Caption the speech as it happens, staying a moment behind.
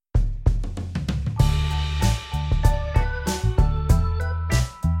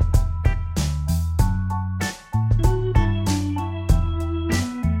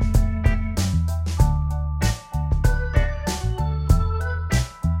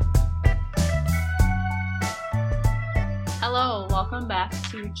back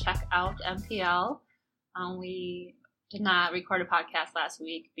to Check Out MPL. We did not record a podcast last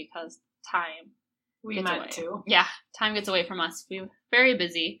week because time gets away. Yeah, time gets away from us. We're very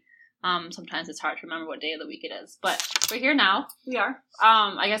busy. Sometimes it's hard to remember what day of the week it is, but we're here now. We are.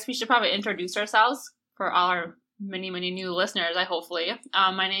 I guess we should probably introduce ourselves for all our many new listeners, hopefully.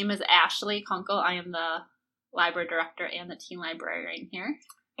 My name is Ashley Kunkel. I am the library director and the teen librarian here.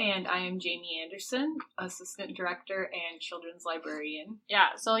 And I am Jamie Anderson, assistant director and children's librarian. Yeah,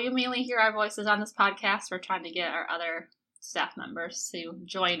 so you mainly hear our voices on this podcast. We're trying to get our other staff members to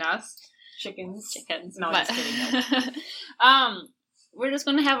join us. Chickens. No, just kidding. We're just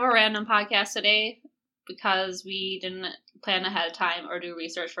going to have a random podcast today because we didn't plan ahead of time or do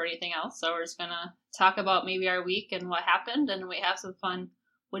research for anything else. So we're just going to talk about maybe our week and what happened, and we have some fun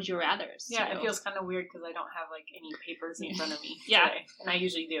would you rathers. Yeah, it feels kind of weird because I don't have any papers in front of me yeah. today, and I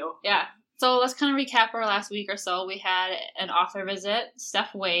usually do. Yeah. So let's kind of recap our last week or so. We had an author visit,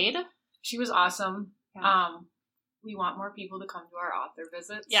 Steph Wade. She was awesome. Yeah. We want more people to come to our author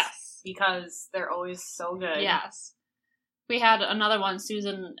visits. Yes. Because they're always so good. Yes. We had another one,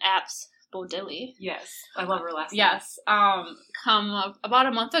 Susan Apps Bodilly. Yes. I love her last name. Yes. Come about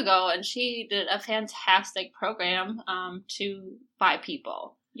a month ago, and she did a fantastic program to 5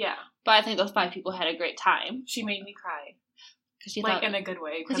 people. Yeah. But I think those 5 people had a great time. She made me cry. Cause she in a good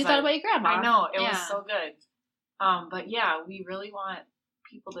way. Because you thought about your grandma. I know. It was so good. But yeah, we really want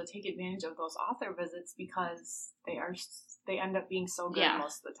people to take advantage of those author visits because they end up being so good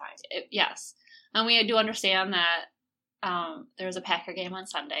most of the time. Yes. And we do understand that there was a Packer game on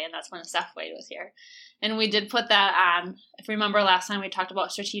Sunday, and that's when Steph Wade was here. And we did put that on. If you remember last time, we talked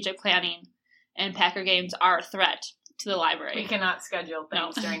about strategic planning, and Packer games are a threat to the library. We cannot schedule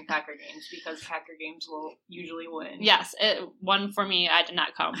things during Packer games because Packer games will usually win. Yes. One for me, I did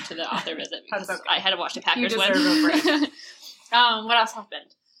not come to the author visit because okay. I had to watch the Packers win. You deserve a break. What else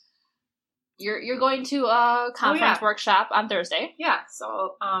happened? You're going to a conference workshop on Thursday. Yeah,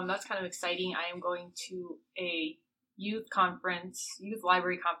 so that's kind of exciting. I am going to a youth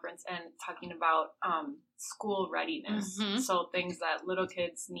library conference, and talking about school readiness. Mm-hmm. So things that little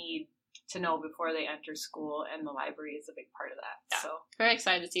kids need to know before they enter school, and the library is a big part of that. Yeah. So very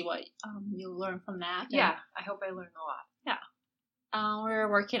excited to see what you learn from that. Yeah, I hope I learn a lot. Yeah. We're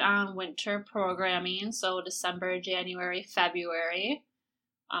working on winter programming, so December, January, February.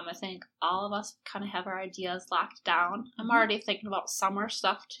 I think all of us kind of have our ideas locked down. I'm already thinking about summer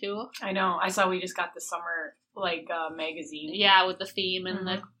stuff, too. I know. I saw we just got the summer, magazine. Yeah, with the theme and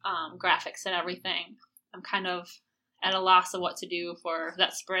the graphics and everything. I'm kind of at a loss of what to do for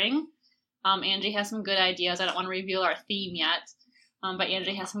that spring. Angie has some good ideas. I don't want to reveal our theme yet, but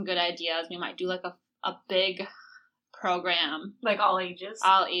Angie has some good ideas. We might do, a big program. All ages?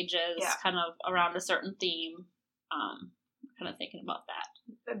 All ages, kind of around a certain theme. Kind of thinking about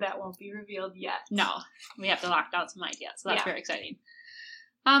that. That won't be revealed yet. No, we have to lock down some ideas, so that's very exciting.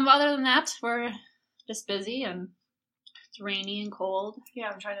 Other than that, we're just busy, and it's rainy and cold.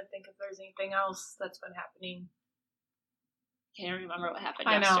 Yeah, I'm trying to think if there's anything else that's been happening. Can't remember what happened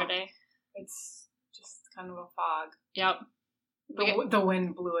yesterday. It's just kind of a fog. Yep. The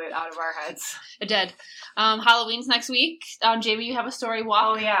wind blew it out of our heads. It did. Halloween's next week. Jamie, you have a story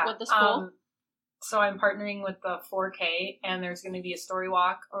walk with the school. So I'm partnering with the 4K, and there's going to be a story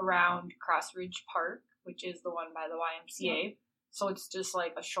walk around Cross Ridge Park, which is the one by the YMCA. Yep. So it's just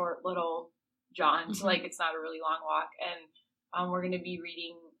a short little jaunt. Mm-hmm. It's not a really long walk. And we're going to be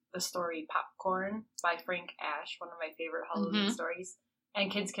reading the story Popcorn by Frank Ash, one of my favorite Halloween stories. And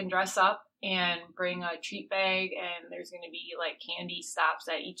kids can dress up and bring a treat bag, and there's going to be candy stops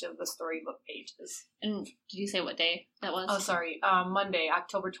at each of the storybook pages. And did you say what day that was? Oh, sorry. Monday,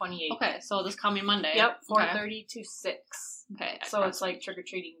 October 28th. Okay, so this coming Monday. Yep, 4:30 to 6. Okay. So it's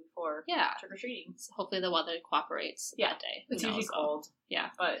trick-or-treating before trick-or-treating. So hopefully the weather cooperates that day. It's usually cold. Yeah.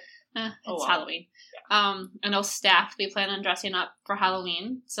 But it's Halloween. Yeah. I know staff, we plan on dressing up for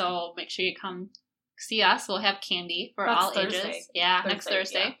Halloween, so make sure you come see us. We'll have candy for all ages. Yeah, next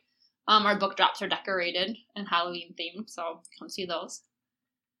Thursday. Yeah. Our book drops are decorated and Halloween themed, so come see those.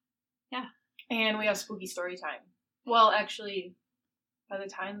 Yeah. And we have spooky story time. Well, actually, by the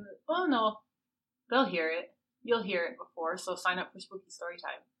time... Oh, no. They'll hear it. You'll hear it before, so sign up for spooky story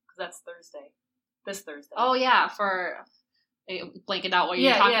time, because that's Thursday. This Thursday. Oh, yeah, for... Blanket out what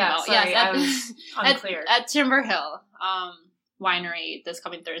you're talking about. Sorry, yes, I was unclear. At Timber Hill Winery this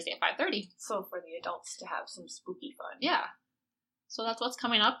coming Thursday at 5:30. So for the adults to have some spooky fun. Yeah. So that's what's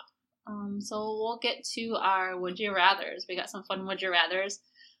coming up. So we'll get to our Would You Rathers. We got some fun Would You Rathers.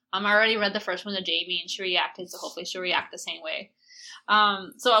 I already read the first one to Jamie, and she reacted, so hopefully she'll react the same way.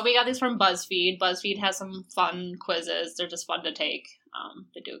 So we got these from BuzzFeed. BuzzFeed has some fun quizzes. They're just fun to take.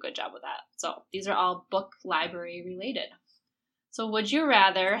 They do a good job with that. So these are all book library related. So would you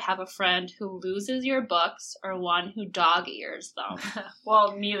rather have a friend who loses your books or one who dog ears them?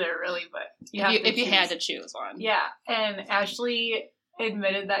 Well, neither really, but if you had to choose one. Yeah, and Ashley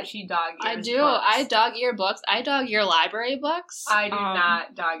admitted that she dog ears I do. books. I dog ear books. I dog ear library books. I do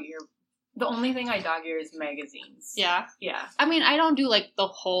not dog ear. The only thing I dog ear is magazines. Yeah? Yeah. I mean, I don't do like the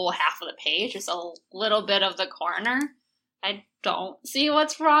whole half of the page, just a little bit of the corner. I don't see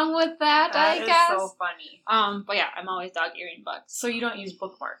what's wrong with that, I guess. That is so funny. But yeah, I'm always dog earing books. So you don't use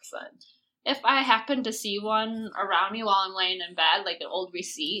bookmarks then? If I happen to see one around me while I'm laying in bed, like an old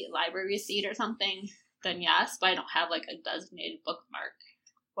receipt, library receipt or something, then yes, but I don't have like a designated bookmark.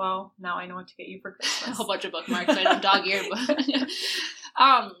 Well, now I know what to get you for Christmas. A whole bunch of bookmarks, so I don't dog ear.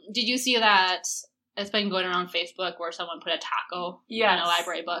 Did you see that it's been going around Facebook where someone put a taco in a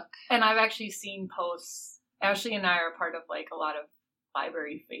library book? And I've actually seen posts. Ashley and I are part of like a lot of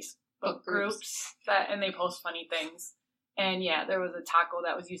library Facebook groups and they post funny things. And yeah, there was a taco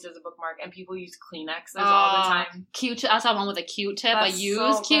that was used as a bookmark, and people use Kleenexes all the time. Q-tip. I saw one with a Q-tip. That's a used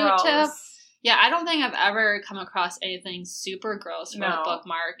so Q-tip. Gross. Yeah, I don't think I've ever come across anything super gross for a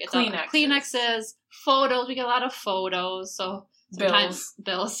bookmark. It's Kleenexes, photos. We get a lot of photos, so sometimes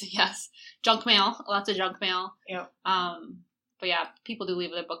bills, yes, junk mail, lots of junk mail. Yep. But yeah, people do leave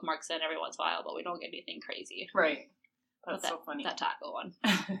their bookmarks in every once in a while, but we don't get anything crazy. Right. That's so funny. That taco one.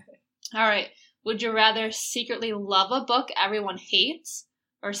 All right. Would you rather secretly love a book everyone hates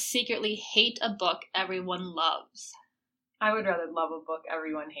or secretly hate a book everyone loves? I would rather love a book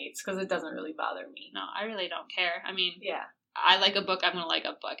everyone hates because it doesn't really bother me. No, I really don't care. I mean, yeah. I like a book, I'm going to like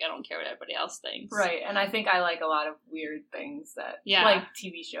a book. I don't care what everybody else thinks. Right. And I think I like a lot of weird things that, like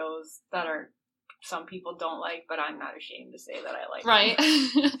TV shows that are some people don't like, but I'm not ashamed to say that I like right.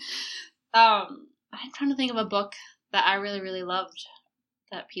 them. I'm trying to think of a book that I really, really loved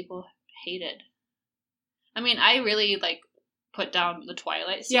that people hated. I mean, I really, put down the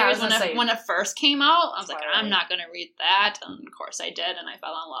Twilight series when it first came out. I was like, I'm not going to read that. And, of course, I did, and I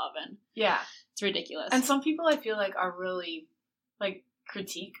fell in love, and it's ridiculous. And some people, I feel like, are really,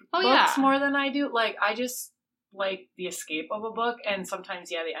 critique books more than I do. I just like the escape of a book, and sometimes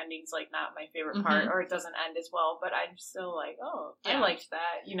the ending's not my favorite part, or it doesn't end as well, but I'm still I liked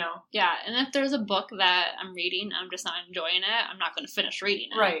that, Yeah, and if there's a book that I'm reading, I'm just not enjoying it, I'm not going to finish reading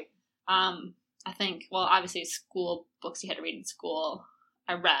it. Right. I think, obviously school books you had to read in school,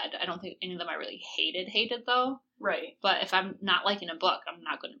 I read. I don't think any of them I really hated though. Right. But if I'm not liking a book, I'm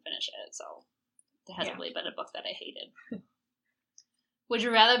not going to finish it, so there hasn't really been a book that I hated. Would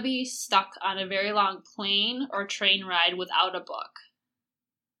you rather be stuck on a very long plane or train ride without a book?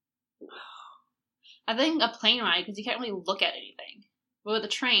 I think a plane ride, because you can't really look at anything. But with a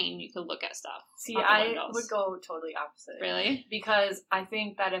train, you could look at stuff. See, I would go totally opposite. Really? Because I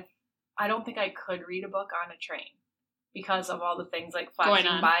think that I don't think I could read a book on a train. Because of all the things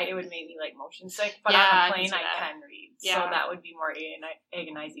flashing by, it would make me motion sick. But on a plane, I can read. Yeah. So that would be more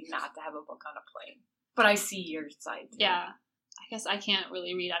agonizing not to have a book on a plane. But I see your side too. Yeah. I guess I can't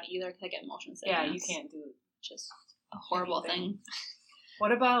really read on either because I get motion sickness. Yeah, you can't do it. Just a horrible thing.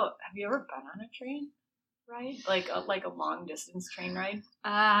 What about, have you ever been on a train ride? Like a long distance train ride?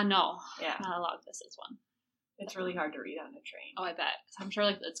 No. Yeah. Not a long distance one. It's really hard to read on a train. Oh, I bet. I'm sure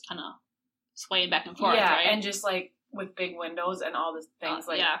it's kind of swaying back and forth, yeah, right? And just with big windows and all the things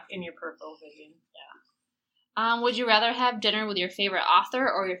in your peripheral vision. Yeah. Would you rather have dinner with your favorite author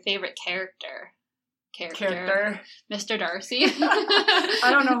or your favorite character? Mr. Darcy. I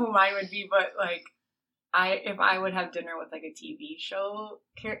don't know who mine would be, but if I would have dinner with a TV show,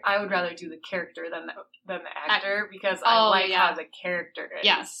 I would rather do the character than the actor because I like how the character is.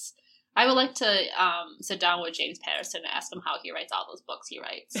 Yes. I would like to sit down with James Patterson and ask him how he writes all those books he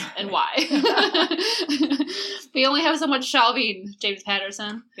writes and why. We only have so much shelving, James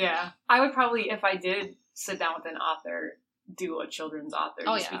Patterson. Yeah. I would probably, if I did sit down with an author, do a children's author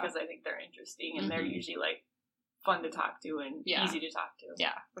because I think they're interesting and they're usually fun to talk to and easy to talk to.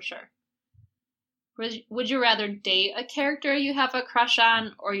 Yeah, for sure. Would you rather date a character you have a crush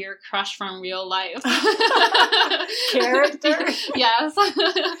on or your crush from real life? Character? Yes.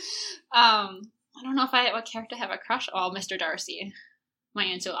 I don't know if what character I have a crush on. Oh, Mr. Darcy. My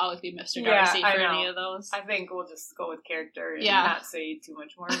answer will always be Mr. Darcy for any of those. I think we'll just go with character and not say too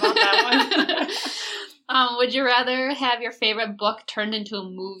much more about that one. Would you rather have your favorite book turned into a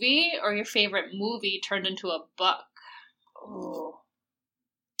movie or your favorite movie turned into a book? Oh.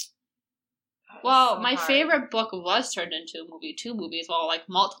 Well, my favorite book was turned into a movie, 2 movies, well, like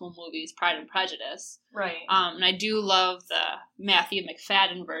multiple movies, Pride and Prejudice. Right. And I do love the Matthew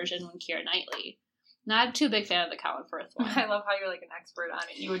McFadden version with Keira Knightley. Not too big fan of the Colin Firth one. I love how you're like an expert on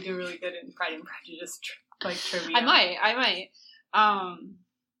it. You would do really good in Pride and Prejudice trivia. I might.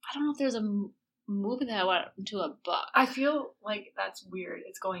 I don't know if there's a movie that went into a book. I feel like that's weird.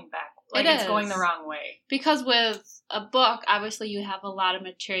 It's going back. Like it's going the wrong way. Because with a book, obviously you have a lot of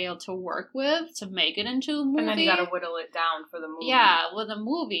material to work with to make it into a movie. And then you gotta whittle it down for the movie. Yeah, with a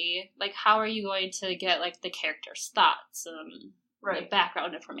movie, like how are you going to get like the character's thoughts and the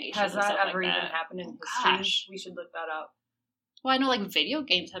background information? Has that ever even happened in history? Gosh. We should look that up. Well, I know like video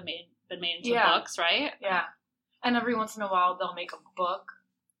games have been made into books, right? Yeah. And every once in a while they'll make a book,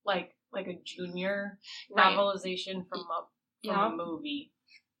 like a junior novelization from a movie.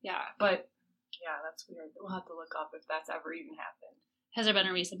 Yeah. But, yeah, that's weird. We'll have to look up if that's ever even happened. Has there been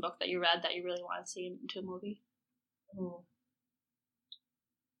a recent book that you read that you really want to see into a movie? Ooh.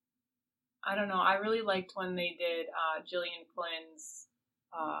 I don't know. I really liked when they did Gillian Flynn's,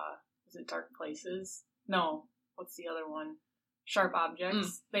 is it Dark Places? No. What's the other one? Sharp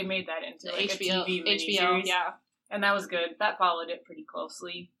Objects. They made that into like HBO, a TV miniseries. Yeah. And that was good. That followed it pretty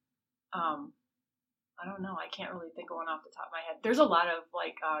closely. I don't know. I can't really think of one off the top of my head. There's a lot of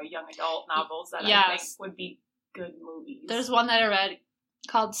like young adult novels that I think would be good movies. There's one that I read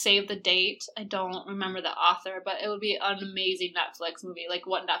called Save the Date. I don't remember the author, but it would be an amazing Netflix movie, like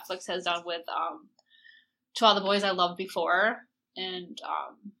what Netflix has done with To All the Boys I Loved Before, and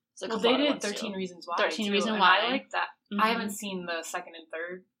they did 13 Reasons Why. 13 Reasons Why. I like that. Mm-hmm. I haven't seen the second and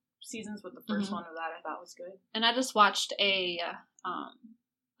third seasons, but the first one of that I thought was good. And I just watched a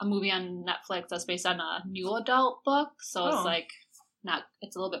movie on Netflix that's based on a new adult book, so it's like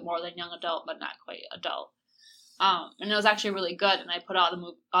it's a little bit more than young adult, but not quite adult. And it was actually really good, and I put all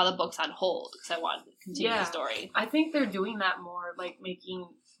the books on hold because I wanted to continue the story. I think they're doing that more, like making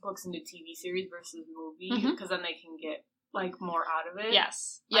books into TV series versus movie, because then they can get like more out of it.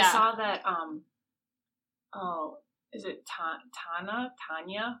 Yes, yeah. I saw that. Is it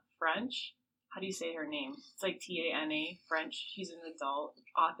Tanya French? How do you say her name? It's like Tana French. She's an adult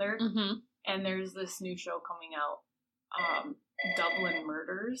author. Mm-hmm. And there's this new show coming out, Dublin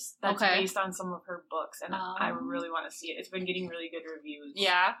Murders, that's based on some of her books. And I really want to see it. It's been getting really good reviews.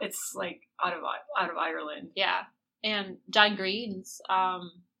 Yeah. It's like out of Ireland. Yeah. And John Green's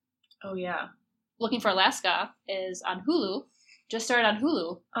Looking for Alaska is on Hulu. Just started on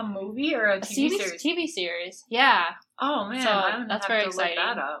Hulu. A movie or a TV series? TV series. Yeah. Oh man, so that's very exciting.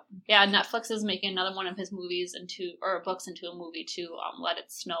 Look that up. Yeah, Netflix is making another one of his movies books into a movie to Let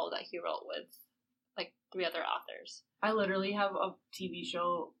It Snow that he wrote with like 3 other authors. I literally have a TV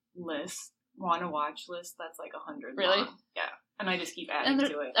show list, want to watch list that's like 100. Really? Long. Yeah. And I just keep adding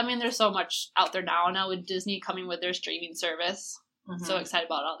to it. I mean, there's so much out there now with Disney coming with their streaming service. Mm-hmm. So excited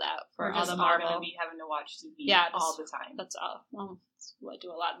about all that for all the Marvel. We're going to be having to watch TV all the time. That's all. Well, that's what I do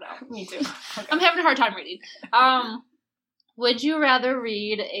a lot now. Me too. Okay. I'm having a hard time reading. Would you rather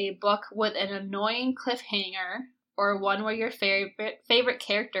read a book with an annoying cliffhanger or one where your favorite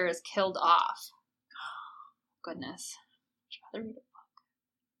character is killed off? Goodness. Would you rather read a book?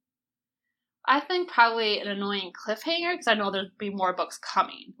 I think probably an annoying cliffhanger because I know there'd be more books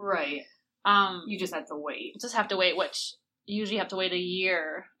coming. Right. You just have to wait. Which you usually have to wait a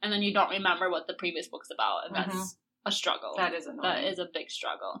year, and then you don't remember what the previous book's about, and that's a struggle. That is annoying. That is a big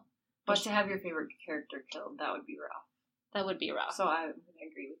struggle. But to have your favorite character killed, that would be rough. That would be rough. So I'm going to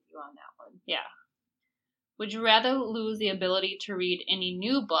agree with you on that one. Yeah. Would you rather lose the ability to read any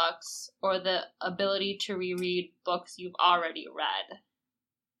new books or the ability to reread books you've already read?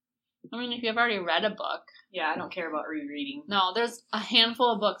 I mean, if you've already read a book. Yeah, I don't care about rereading. No, there's a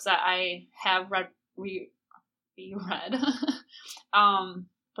handful of books that I have read.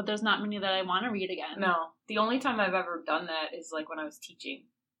 But there's not many that I want to read again. No. The only time I've ever done that is like when I was teaching.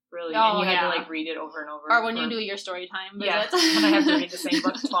 Really. And you had to like read it over and over. Or when you do your story time visits. Yeah. And I have to read the same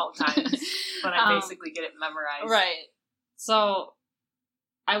book 12 times. But I basically get it memorized. Right. So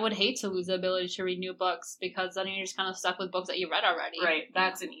I would hate to lose the ability to read new books because then you're just kind of stuck with books that you read already. Right.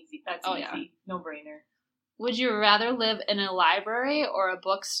 That's easy. Yeah. No brainer. Would you rather live in a library or a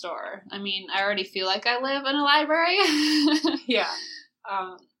bookstore? I mean, I already feel like I live in a library. Yeah.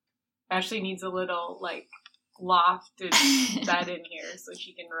 Ashley needs a little, like, lofted bed in here so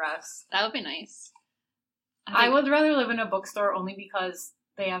she can rest. That would be nice. I would rather live in a bookstore only because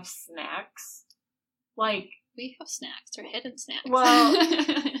they have snacks. Like... We have snacks. They're hidden snacks. Well,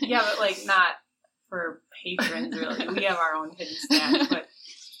 yeah, but, like, not for patrons, really. We have our own hidden snacks, but...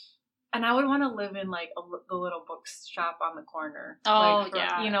 And I would want to live in, like, the little bookshop on the corner. Oh, like,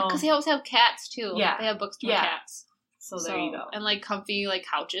 yeah. You know. Because they always have cats, too. Yeah. They have bookstore cats. So there you go. And, like, comfy, like,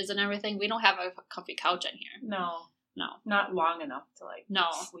 couches and everything. We don't have a comfy couch in here. No. No. Not long enough to, like,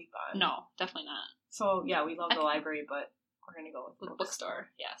 sleep on. No, definitely not. So, yeah, we love the library, but we're going to go with the bookstore.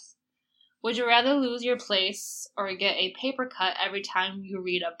 Yes. Would you rather lose your place or get a paper cut every time you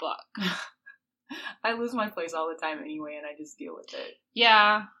read a book? I lose my place all the time anyway, and I just deal with it.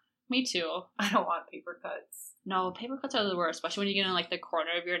 Yeah, me too. I don't want paper cuts. No, paper cuts are the worst, especially when you get in, like, the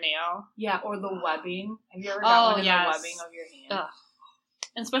corner of your nail. Yeah, or the webbing. Have you ever got one in the webbing of your hand? Ugh.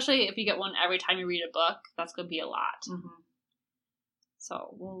 And especially if you get one every time you read a book, that's going to be a lot. Mm-hmm.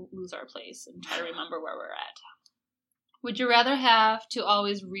 So we'll lose our place and try to remember where we're at. Would you rather have to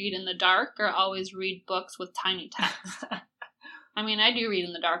always read in the dark or always read books with tiny text? I mean, I do read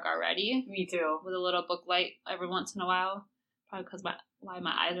in the dark already. Me too. With a little book light every once in a while. Probably because why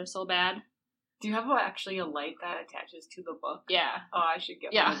my eyes are so bad. Do you have actually a light that attaches to the book? Yeah. Oh, I should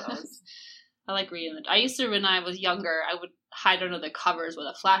get one of those. I like reading. I used to, when I was younger, I would hide under the covers with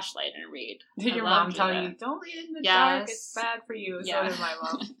a flashlight and read. Did your mom tell you, don't read in the dark, it's bad for you? So did my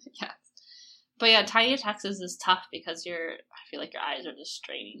mom. Yes. But yeah, tiny text is tough because I feel like your eyes are just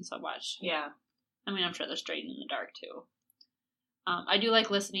straining so much. Yeah. I mean, I'm sure they're straining in the dark too. I do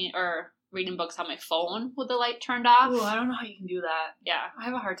like listening or reading books on my phone with the light turned off. Ooh, I don't know how you can do that. Yeah. I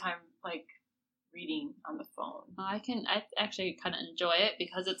have a hard time, like, reading on the phone. I actually kind of enjoy it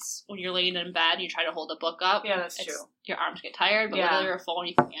because it's when you're laying in bed and you try to hold a book up. Yeah, that's true. Your arms get tired, but with your phone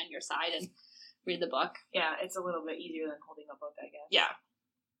you can be on your side and read the book. Yeah, it's a little bit easier than holding a book, I guess. Yeah.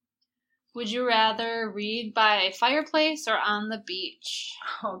 Would you rather read by a fireplace or on the beach?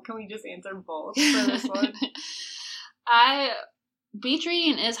 Oh, can we just answer both for this one? Beach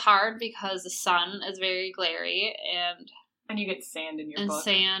reading is hard because the sun is very glary and you get sand in your book.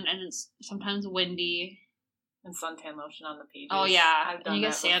 And it's sometimes windy. And suntan lotion on the pages. Oh, yeah. I've done and you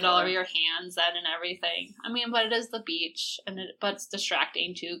get sand all over your hands hands and everything. I mean, but it is the beach, but it's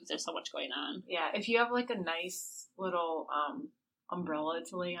distracting, too, because there's so much going on. Yeah, if you have, like, a nice little umbrella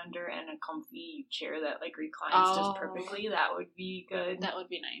to lay under and a comfy chair that, like, reclines just perfectly, that would be good. That would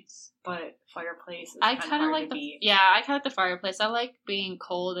be nice. But fireplace is I kind of hard like to beat. Yeah, I kind of like the fireplace. I like being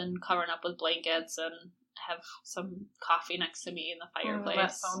cold and covering up with blankets and have some coffee next to me in the fireplace.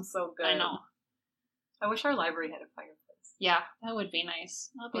 That sounds so good. I know. I wish our library had a fireplace. Yeah, that would be nice.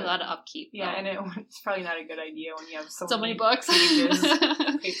 That would be a lot of upkeep. Yeah, and it's probably not a good idea when you have so many books. Pages,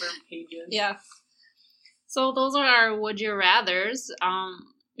 paper pages. Yeah. So those are our Would You Rathers.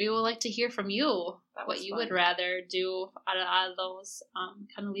 We would like to hear from you. What you would rather do out of those.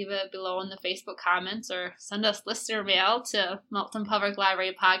 Kind of leave it below in the Facebook comments or send us listener mail to Milton Public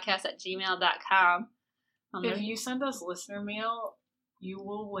Library Podcast at gmail.com. If you send us listener mail, you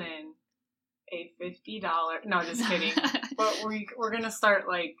will win a $50. No, just kidding. But we're gonna start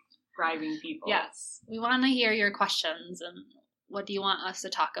like bribing people. Yes, we want to hear your questions and what do you want us to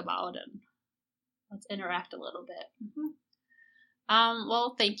talk about, and let's interact a little bit. Mm-hmm.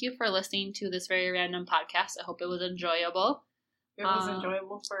 Well, thank you for listening to this very random podcast. I hope it was enjoyable. It was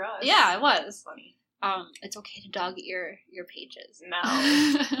enjoyable for us. Yeah, it was funny. It's okay to dog ear your pages. No,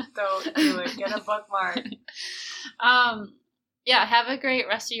 don't do it. Get a bookmark. Yeah, have a great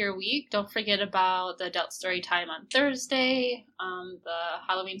rest of your week. Don't forget about the adult story time on Thursday, the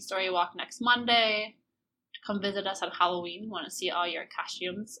Halloween story walk next Monday. Come visit us on Halloween. We want to see all your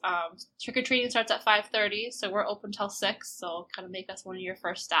costumes. Trick-or-treating starts at 5:30, so we're open till 6, so kind of make us one of your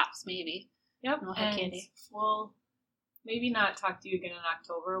first stops, maybe. Yep. And we'll have candy. We'll maybe not talk to you again in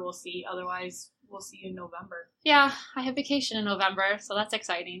October. We'll see. Otherwise, we'll see you in November. Yeah, I have vacation in November, so that's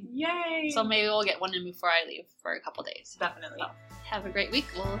exciting. Yay! So maybe we'll get one in before I leave for a couple days. Definitely. So have a great week.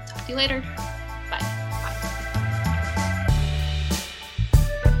 We'll talk to you later.